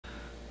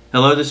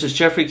Hello, this is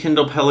Jeffrey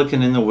Kendall,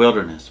 Pelican in the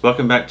Wilderness.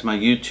 Welcome back to my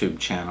YouTube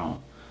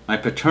channel. My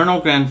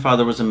paternal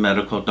grandfather was a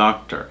medical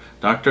doctor,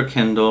 Dr.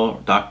 Kendall,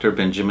 Dr.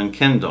 Benjamin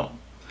Kendall.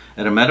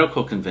 At a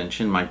medical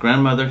convention, my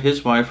grandmother,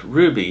 his wife,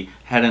 Ruby,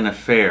 had an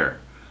affair.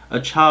 A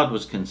child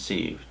was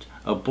conceived,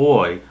 a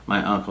boy,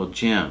 my Uncle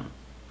Jim.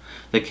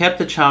 They kept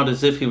the child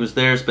as if he was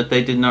theirs, but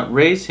they did not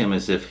raise him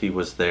as if he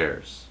was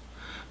theirs.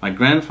 My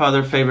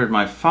grandfather favored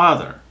my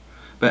father,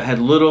 but had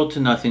little to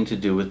nothing to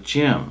do with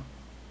Jim.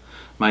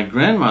 My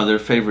grandmother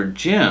favored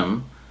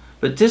Jim,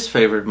 but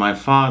disfavored my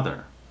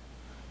father.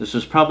 This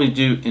was probably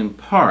due in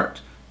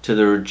part to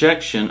the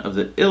rejection of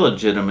the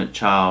illegitimate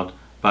child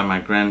by my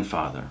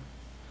grandfather.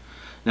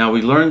 Now,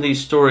 we learned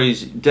these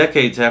stories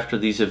decades after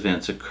these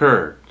events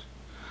occurred.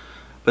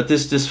 But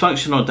this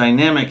dysfunctional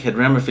dynamic had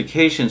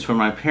ramifications for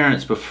my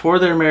parents before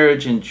their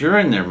marriage and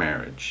during their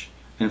marriage,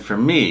 and for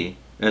me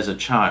as a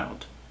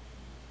child.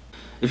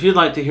 If you'd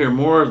like to hear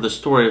more of the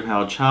story of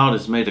how a child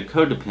is made a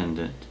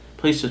codependent,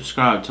 please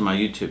subscribe to my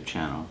YouTube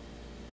channel.